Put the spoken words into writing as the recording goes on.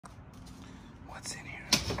What's in here?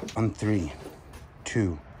 On 3,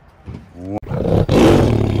 2, 1.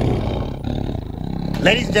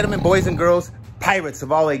 Ladies and gentlemen, boys and girls, pirates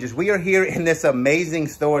of all ages, we are here in this amazing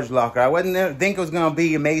storage locker. I didn't think it was going to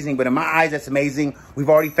be amazing, but in my eyes, that's amazing. We've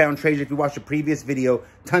already found treasure. If you watched the previous video,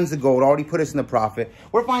 tons of gold, already put us in the profit.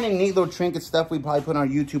 We're finding neat little trinket stuff we probably put on our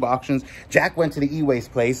YouTube auctions. Jack went to the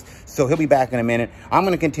e-waste place, so he'll be back in a minute. I'm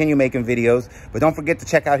going to continue making videos, but don't forget to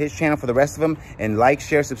check out his channel for the rest of them, and like,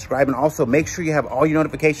 share, subscribe, and also make sure you have all your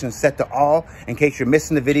notifications set to all in case you're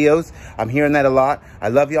missing the videos. I'm hearing that a lot. I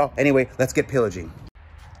love y'all. Anyway, let's get pillaging.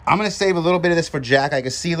 I'm going to save a little bit of this for Jack. I can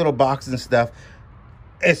see little boxes and stuff.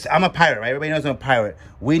 I'm a pirate, right? Everybody knows I'm a pirate.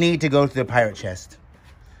 We need to go to the pirate chest.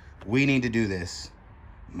 We need to do this.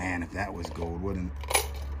 Man, if that was gold, wouldn't...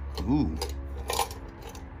 Ooh.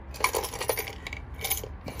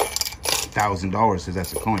 $1,000 says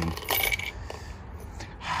that's a coin.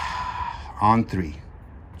 On 3,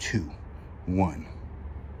 2, 1.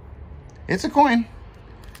 It's a coin.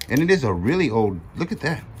 And it is a really old... Look at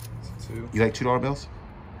that. You like $2 bills?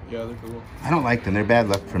 Yeah, they're cool. I don't like them. They're bad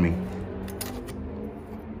luck for me.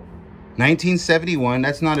 1971.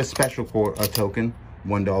 That's not a special token. $1.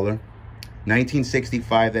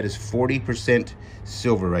 1965. That is 40%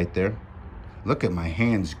 silver right there. Look at my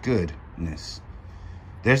hands. Goodness.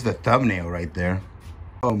 There's the thumbnail right there.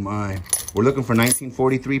 Oh my. We're looking for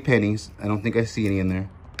 1943 pennies. I don't think I see any in there.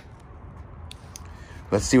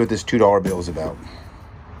 Let's see what this $2 bill is about.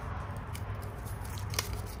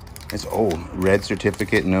 It's old. Red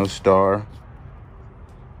certificate, no star.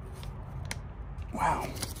 Wow,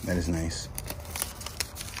 that is nice.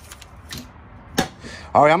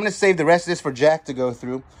 All right, I'm going to save the rest of this for Jack to go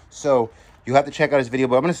through. So you'll have to check out his video,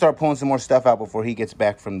 but I'm going to start pulling some more stuff out before he gets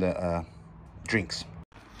back from the drinks.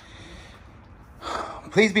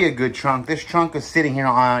 Please be a good trunk. This trunk is sitting here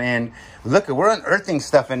on, and look, we're unearthing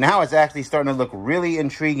stuff, and now it's actually starting to look really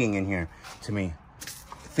intriguing in here to me.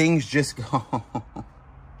 Things just go...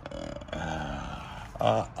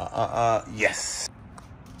 yes.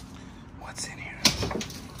 What's in here?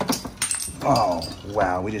 Oh,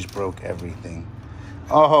 wow. We just broke everything.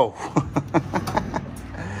 Oh.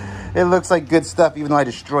 It looks like good stuff, even though I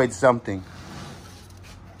destroyed something.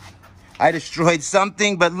 I destroyed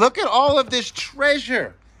something, but look at all of this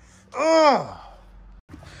treasure. Oh.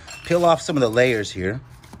 Peel off some of the layers here.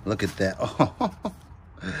 Look at that. Oh.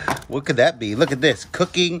 What could that be? Look at this.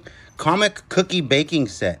 Comic cookie baking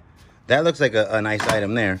set. That looks like a nice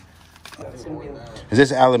item there. Is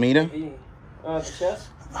this Alameda? The chest?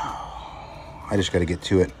 Oh, I just got to get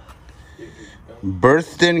to it.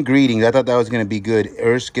 Birthday greetings. I thought that was going to be good.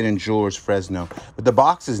 Erskine and Jewelers, Fresno. But the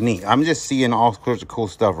box is neat. I'm just seeing all sorts of cool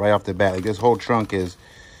stuff right off the bat. Like this whole trunk is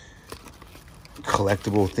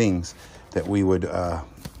collectible things that we would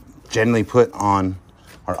generally put on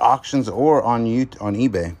our auctions or on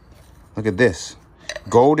eBay. Look at this.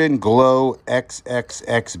 Golden Glow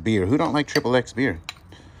XXX beer. Who don't like XXX beer?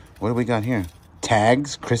 What do we got here?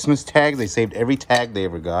 Tags, Christmas tags. They saved every tag they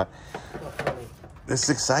ever got. This is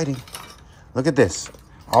exciting. Look at this.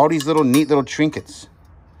 All these little neat little trinkets.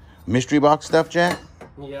 Mystery box stuff, Jack?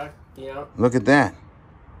 Yeah. Look at that.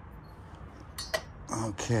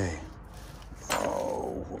 Okay.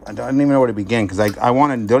 Oh, I don't even know where to begin because I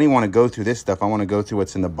don't even want to go through this stuff. I want to go through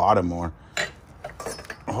what's in the bottom more.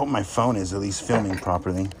 I hope my phone is at least filming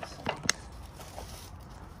properly.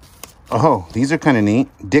 Oh, these are kind of neat.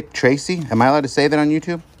 Dick Tracy. Am I allowed to say that on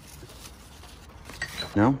YouTube?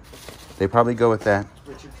 No? They probably go with that.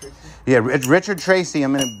 Richard Tracy? Yeah, it's Richard Tracy.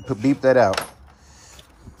 I'm going to beep that out.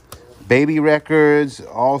 Baby records,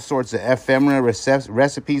 all sorts of ephemera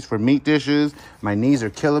recipes for meat dishes. My knees are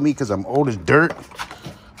killing me because I'm old as dirt.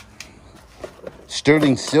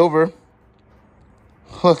 Sterling silver.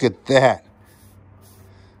 Look at that.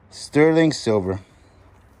 Sterling silver.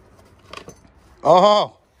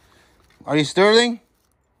 Oh, are you sterling?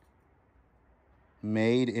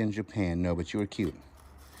 Made in Japan. No, but you were cute.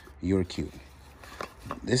 You were cute.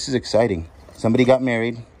 This is exciting. Somebody got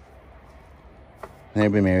married. Never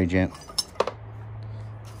been married yet.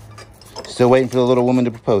 Still waiting for the little woman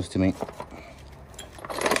to propose to me.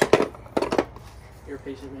 You're a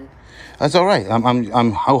patient man. That's all right.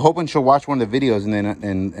 I'm hoping she'll watch one of the videos and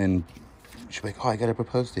then she'll be like, oh, I gotta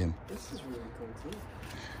propose to him. This is really cool too.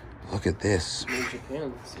 Look at this. Made in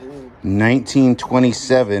Japan.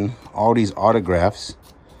 1927. All these autographs.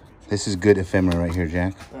 This is good ephemera right here,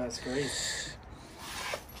 Jack. Oh, that's great.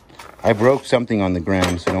 I broke something on the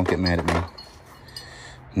ground, so don't get mad at me.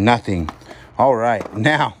 Nothing. All right,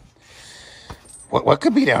 now, what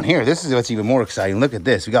could be down here? This is what's even more exciting. Look at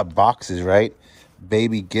this. We got boxes, right?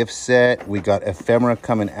 Baby gift set. We got ephemera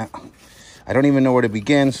coming out. I don't even know where to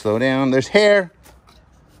begin. Slow down. There's hair.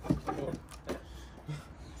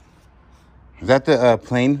 Is that the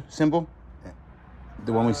plane symbol?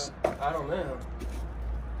 The one we... I don't know.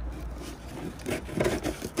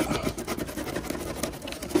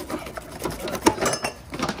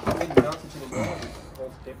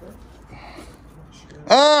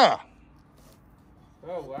 Ah!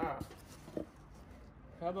 Oh, wow.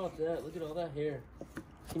 How about that? Look at all that hair.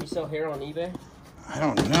 Can you sell hair on eBay? I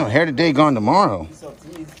don't know. Hair today, gone tomorrow. You sell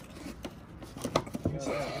teeth.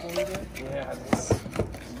 Yeah, this is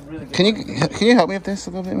really good. Can you help me with this a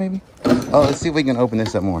little bit, maybe? Oh, let's see if we can open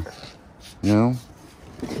this up more. No?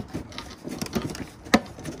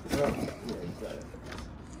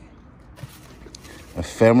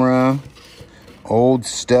 Ephemera. Old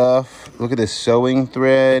stuff. Look at this sewing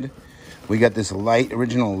thread. We got this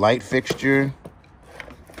original light fixture.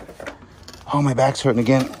 Oh, my back's hurting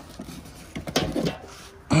again.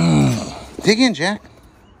 Dig in, Jack.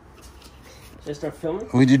 Should I start filming?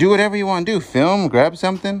 Would you do whatever you want to do? Film, grab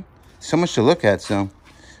something. So much to look at, so.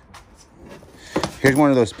 Here's one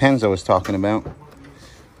of those pens I was talking about.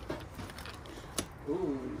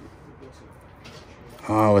 Ooh.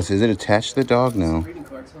 Oh, is it attached to the dog? No. Reading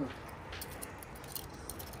cards, huh?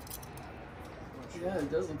 Yeah,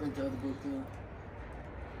 it does look like the other book,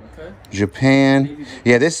 though. Okay. Japan.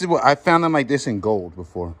 Yeah, this is what I found them like this in gold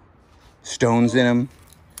before. Stones in them.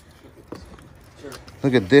 Sure.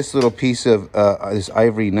 Look at this little piece of this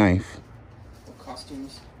ivory knife.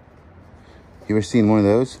 Costumes. You ever seen one of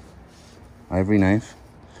those? Ivory knife.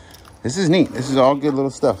 This is neat. This is all good little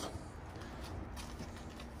stuff.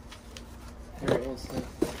 Very old stuff.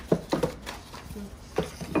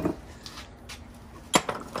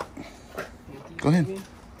 Go ahead.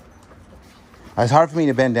 It's hard for me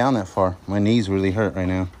to bend down that far. My knees really hurt right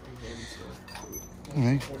now. All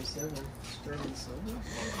right. 47. Sterling silver.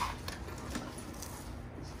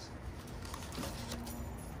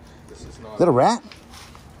 This is not. Is that a rat?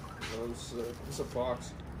 No, it's a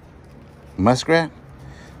fox. Muskrat?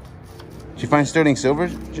 Did you find sterling silver,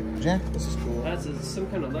 Jack? This is cool. That's some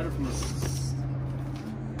kind of letter from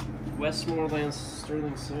Westmoreland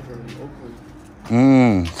Sterling Silver in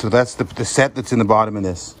Oakland. So that's the set that's in the bottom of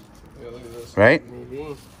this, Yeah, look at this. right?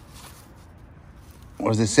 Maybe. What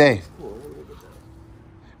does it say? Cool. Look at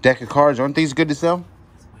that. Deck of cards. Aren't these good to sell?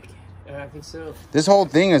 Yeah, I think so. This whole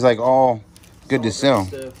thing is like all good to It's sell. all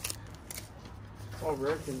rare stuff. It's all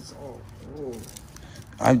rare because it's all. Oh.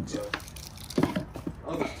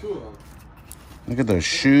 Oh, there's two of them. Look at those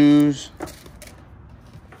shoes.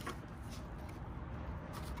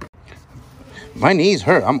 My knees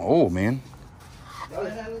hurt. I'm old, man.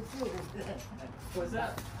 What's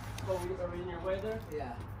that? Oh, are we in your way there?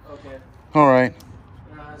 Yeah. Okay. All right.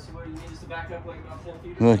 So what, you need us to back up like about 10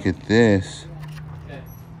 feet? Look at this. Okay.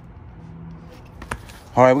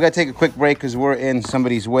 All right, we got to take a quick break because we're in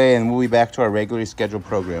somebody's way, and we'll be back to our regularly scheduled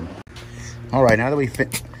program. All right, now that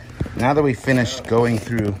we finished going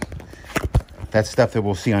through that stuff that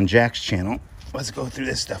we'll see on Jack's channel, let's go through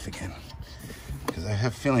this stuff again. Because I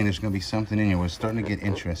have a feeling there's going to be something in here. We're starting to get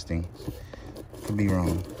interesting. Could be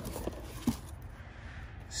wrong.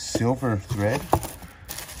 Silver thread.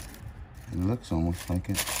 It looks almost like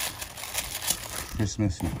it.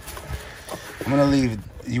 Christmas. I'm going to leave.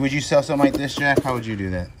 Would you sell something like this, Jack? How would you do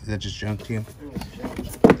that? Is that just junk to you?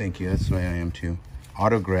 Thank you. That's the way I am, too.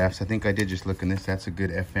 Autographs. I think I did just look in this. That's a good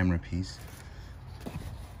ephemera piece.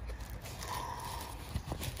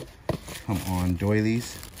 Come on,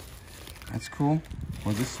 doilies. That's cool.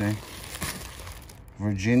 What does this say?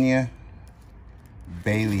 Virginia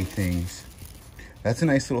Bailey things. That's a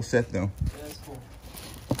nice little set, though. Yeah, that's cool.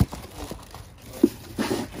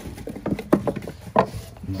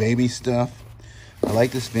 Baby stuff. I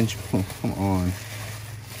like this vintage. Oh, come on.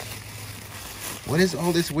 What is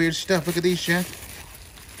all this weird stuff? Look at these, Jack.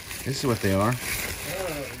 This is what they are. Oh,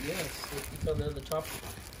 yes. You tell the top.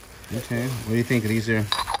 Okay. What do you think? These are... I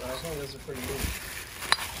think those are pretty good.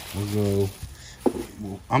 We'll go...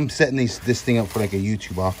 I'm setting this thing up for like a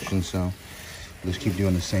YouTube auction, so we'll just keep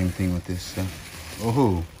doing the same thing with this stuff.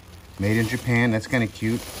 Oh, made in Japan. That's kind of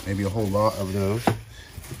cute. Maybe a whole lot of those. An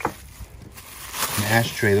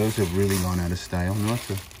ashtray. Those have really gone out of style. No,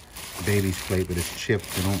 it's a baby's plate, but it's chipped.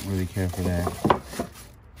 I don't really care for that.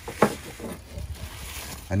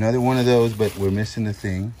 Another one of those, but we're missing the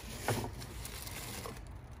thing.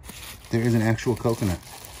 There is an actual coconut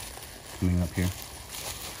coming up here.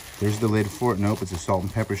 There's the lid for it. Nope, it's a salt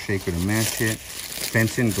and pepper shaker to match it.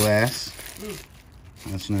 Fenton glass.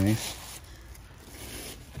 That's nice.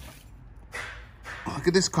 Oh, look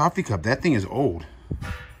at this coffee cup. That thing is old.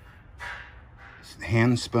 It's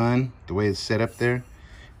hand spun, the way it's set up there.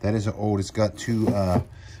 That is old. It's got two of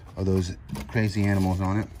those crazy animals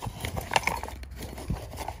on it.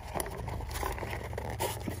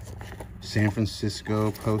 San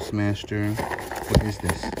Francisco Postmaster. What is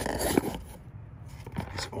this?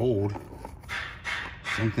 It's old.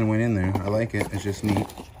 Something went in there. I like it. It's just neat.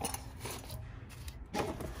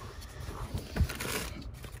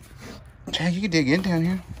 Jack, you can dig in down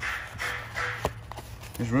here.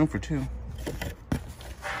 There's room for two.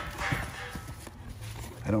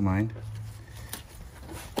 I don't mind.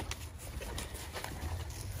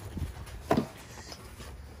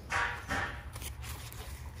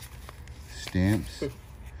 Stamps.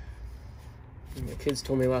 My kids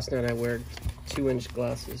told me last night I wear 2-inch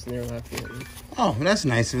glasses, and they're laughing at me. Oh, that's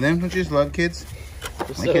nice of them. Don't you just love kids?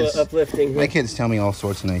 They're so uplifting. My kids tell me all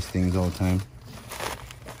sorts of nice things all the time.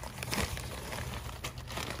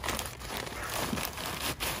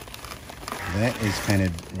 That is kind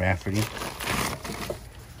of Rafferty.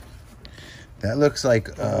 That looks like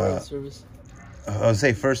Service. I would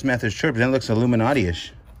say First Methodist Church, but that looks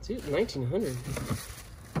Illuminati-ish. Dude, 1900.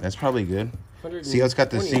 That's probably good. See how it's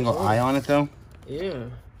got the single eye on it though? Yeah.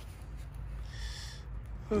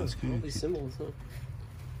 Huh, That's kind all of these symbols, huh?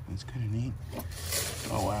 That's kind of neat.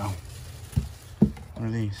 Oh wow. What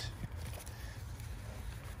are these?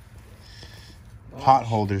 Pot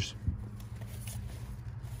holders.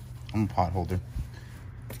 I'm a pot holder.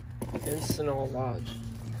 Encinal Lodge.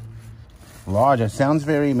 Lodge. It sounds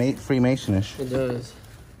very Freemasonish. It does.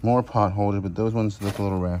 More pot holders, but those ones look a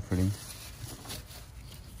little Rafferty.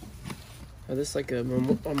 Oh, this is like a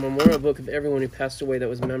memorial book of everyone who passed away that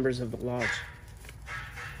was members of the lodge.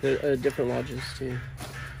 The different lodges too.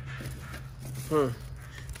 Huh.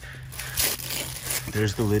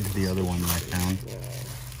 There's the lid to the other one that I found.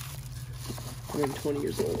 120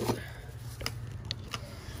 years old.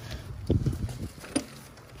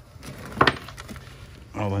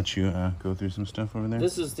 I'll let you go through some stuff over there.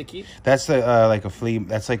 This is the keep. That's the like a flea.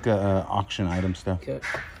 That's like a auction item stuff. Okay.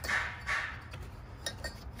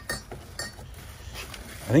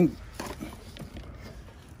 I think.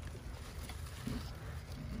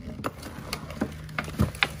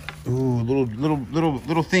 Ooh,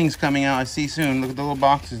 little things coming out. I see soon. Look at the little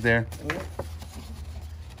boxes there.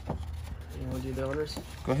 You want to do the honors?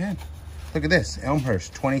 Go ahead. Look at this.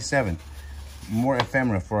 Elmhurst 27. More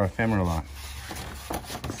ephemera for our ephemera lot.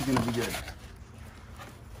 This is gonna be good.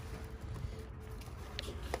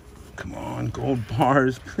 Come on, gold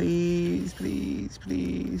bars, please, please,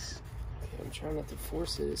 please. Okay, I'm trying not to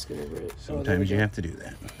force it. It's gonna rip. Sometimes you have to do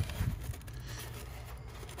that.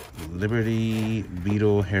 Liberty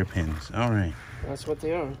Beetle hairpins. All right. That's what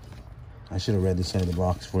they are. I should have read the side of the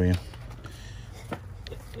box for you.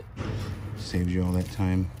 Saved you all that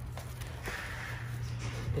time.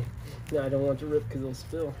 No, I don't want to rip because it'll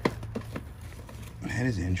spill. That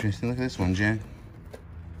is interesting. Look at this one, Jack.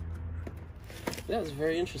 That was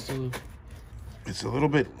very interesting. It's a little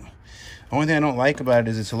bit... The only thing I don't like about it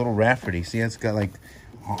is it's a little Rafferty. See, it's got like...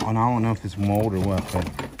 I don't know if it's mold or what, but...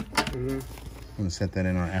 I'm going to set that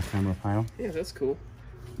in our ephemera pile. Yeah, that's cool.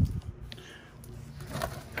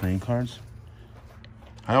 Playing cards.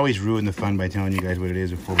 I always ruin the fun by telling you guys what it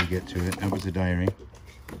is before we get to it. That was the diary.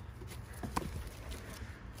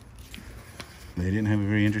 They didn't have a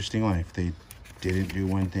very interesting life. They didn't do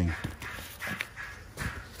one thing.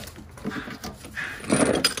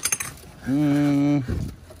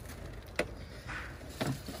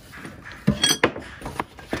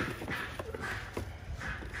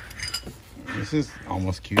 This is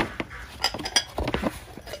almost cute.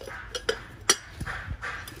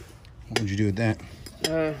 What would you do with that?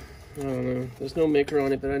 I don't know. There's no maker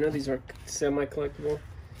on it, but I know these are semi-collectible.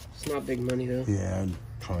 It's not big money though. Yeah, I'd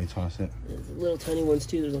probably toss it. There's little tiny ones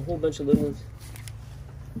too. There's a whole bunch of little ones.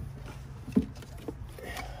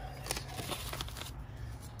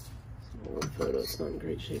 One photo. It's not in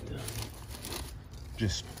great shape though.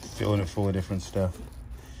 Just filling it full of different stuff.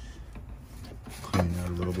 Cleaning out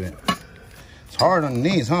a little bit. It's hard on the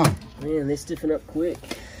knees, huh? Man, they stiffen up quick.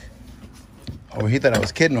 Oh, he thought I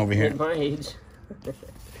was kidding over here. At my age.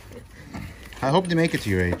 I hope they make it to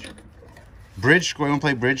your age. Bridge? You want to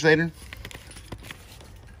play bridge later?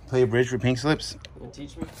 Play a bridge for pink slips? You want to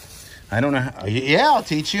teach me? I don't know how. Yeah, I'll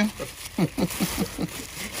teach you.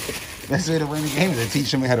 Best way to win the game is to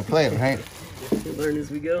teach them how to play it, right? We'll learn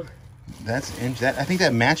as we go. I think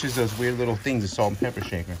that matches those weird little things, the salt and pepper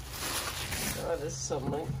shaker. Oh, this is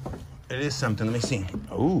something, Mike. It is something. Let me see.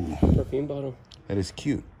 Ooh. Perfume bottle. That is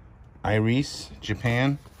cute. Iris,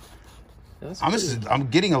 Japan. That's I'm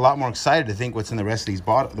getting a lot more excited to think what's in the rest of these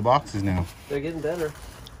the boxes now. They're getting better.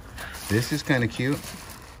 This is kind of cute.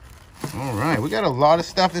 All right, we got a lot of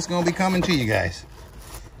stuff that's going to be coming to you guys.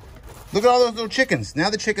 Look at all those little chickens. Now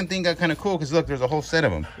the chicken thing got kind of cool because look, there's a whole set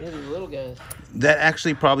of them. Yeah, these little guys. That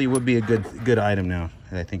actually probably would be a good item now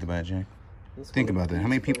that I think about it, Jack. Think about that. How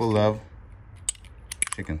many people love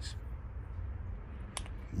chickens?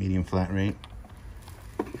 Medium flat rate.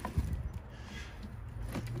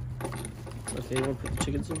 Okay, you want to put the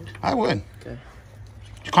chickens in here? I would. Okay.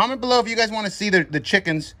 Comment below if you guys want to see the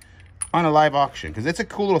chickens on a live auction because it's a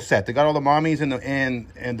cool little set. They got all the mommies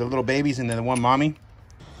and the little babies and then the one mommy.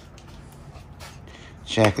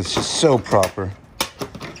 Jack is just so proper.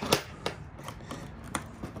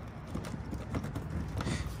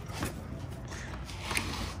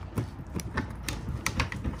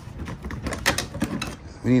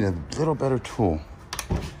 We need a little better tool.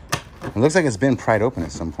 It looks like it's been pried open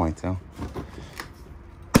at some point, though.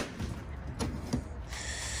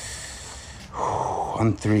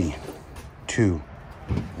 On 3, 2,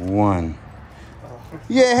 1.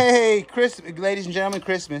 Yay! Ladies and gentlemen,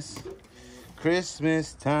 Christmas.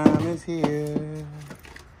 Christmas time is here.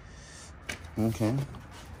 Okay.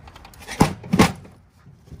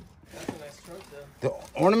 The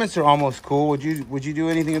ornaments are almost cool. Would you do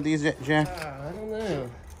anything with these, Jack? I don't know.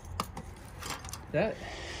 That.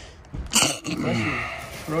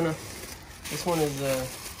 Rona. This one is.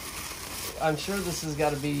 I'm sure this has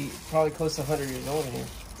got to be probably close to 100 years old in here.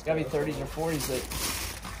 It's got to be 30s or 40s. But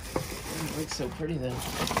it looks so pretty though.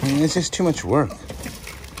 I mean, it's just too much work.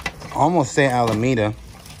 Almost say Alameda.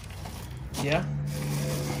 Yeah.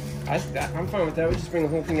 I'm fine with that. We just bring the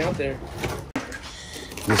whole thing out there.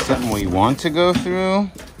 Is this something we want to go through?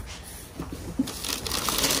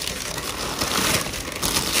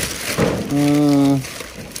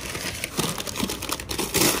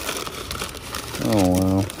 Oh,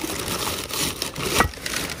 wow.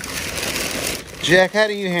 Jack, how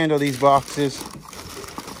do you handle these boxes?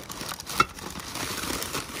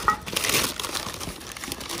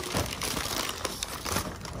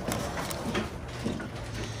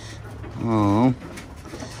 Oh.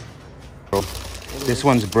 This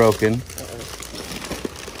one's broken.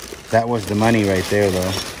 That was the money right there,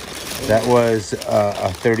 though. That was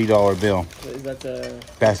a $30 bill. Is that the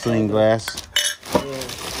Vaseline glass?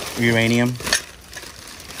 Yeah. Uranium.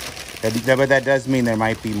 But that does mean there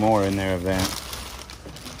might be more in there of that.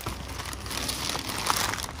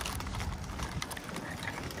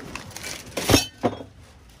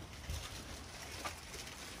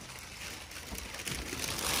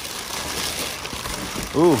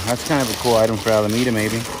 Ooh, that's kind of a cool item for Alameda,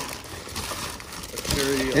 maybe.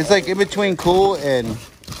 It's like in between cool and...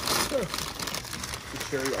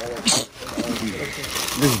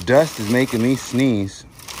 This dust is making me sneeze.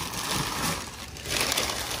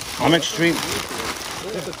 I'm extreme.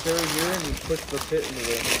 Put the cherry here and you push the pit into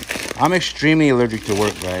there. I'm extremely allergic to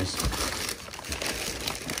work, guys.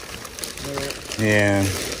 Yeah.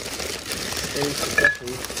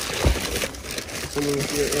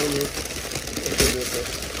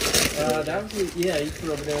 That was, yeah, you put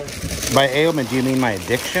it over there. By ailment, do you mean my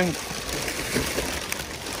addiction?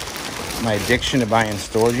 My addiction to buying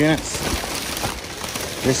storage units?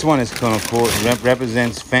 This one is kind of cool. It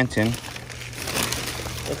represents Fenton.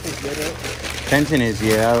 Fenton is,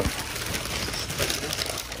 yeah.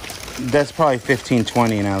 That's probably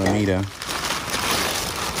 15-20 in Alameda.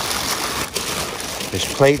 There's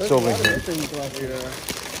plates over here.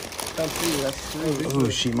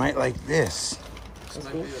 Ooh, she might like this.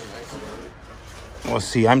 We'll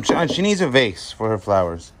see. She needs a vase for her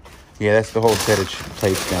flowers. Yeah, that's the whole set of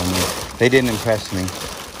plates down there. They didn't impress me.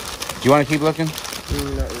 Do you want to keep looking?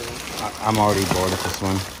 Not really. I'm already bored of this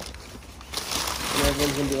one. And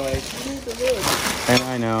everyone's gonna be like, "Where's the wood?" And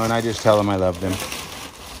I know, and I just tell them I love them.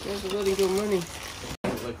 Where's the letting go money?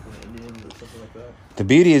 The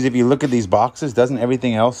beauty is if you look at these boxes, doesn't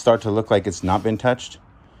everything else start to look like it's not been touched?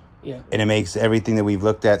 Yeah. And it makes everything that we've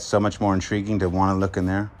looked at so much more intriguing to want to look in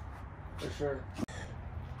there. For sure.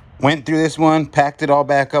 Went through this one, packed it all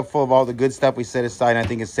back up full of all the good stuff we set aside. And I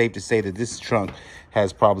think it's safe to say that this trunk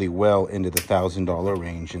has probably well into the $1,000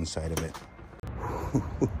 range inside of it.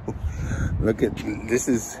 Look at this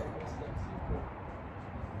is...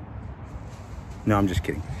 No, I'm just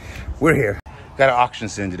kidding. We're here. Got an auction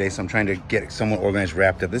soon today, so I'm trying to get someone organized,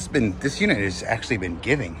 wrapped up. This unit has actually been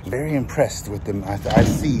giving. Very impressed with them. I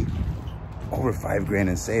see over $5,000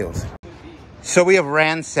 in sales. So we have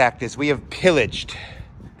ransacked this. We have pillaged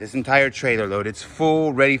this entire trailer load. It's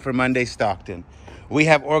full, ready for Monday Stockton. We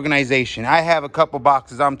have organization. I have a couple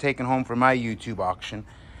boxes I'm taking home for my YouTube auction.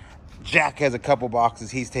 Jack has a couple boxes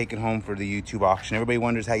he's taking home for the YouTube auction. Everybody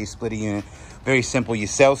wonders how you split a unit. Very simple. You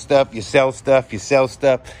sell stuff, you sell stuff, you sell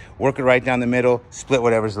stuff. Work it right down the middle. Split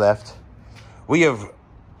whatever's left. We have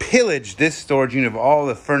pillaged this storage unit of all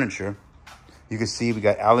the furniture. You can see we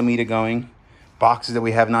got Alameda going. Boxes that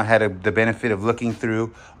we have not had the benefit of looking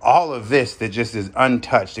through. All of this that just is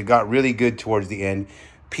untouched. It got really good towards the end.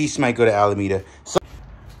 Piece might go to Alameda.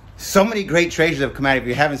 So many great treasures have come out. If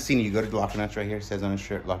you haven't seen it, you go to Locker Nuts right here. It says on his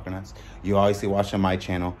shirt, Locker Nuts. You obviously watch on my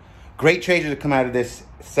channel. Great treasures have come out of this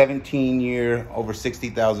 17-year, over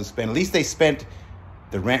 60,000 spent. At least they spent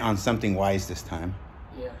the rent on something wise this time.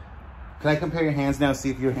 Yeah. Can I compare your hands now? See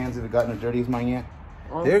if your hands have gotten as dirty as mine yet?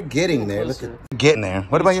 Oh, they're getting there. Look at getting there.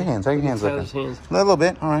 What about your hands? How are your hands looking? Hands. A little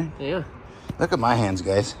bit. All right. Yeah. Look at my hands,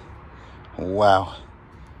 guys. Wow.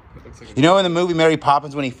 You know in the movie Mary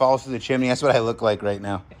Poppins when he falls through the chimney? That's what I look like right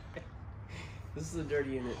now. This is a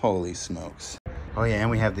dirty unit. Holy smokes. Oh, yeah, and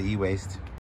we have the e-waste.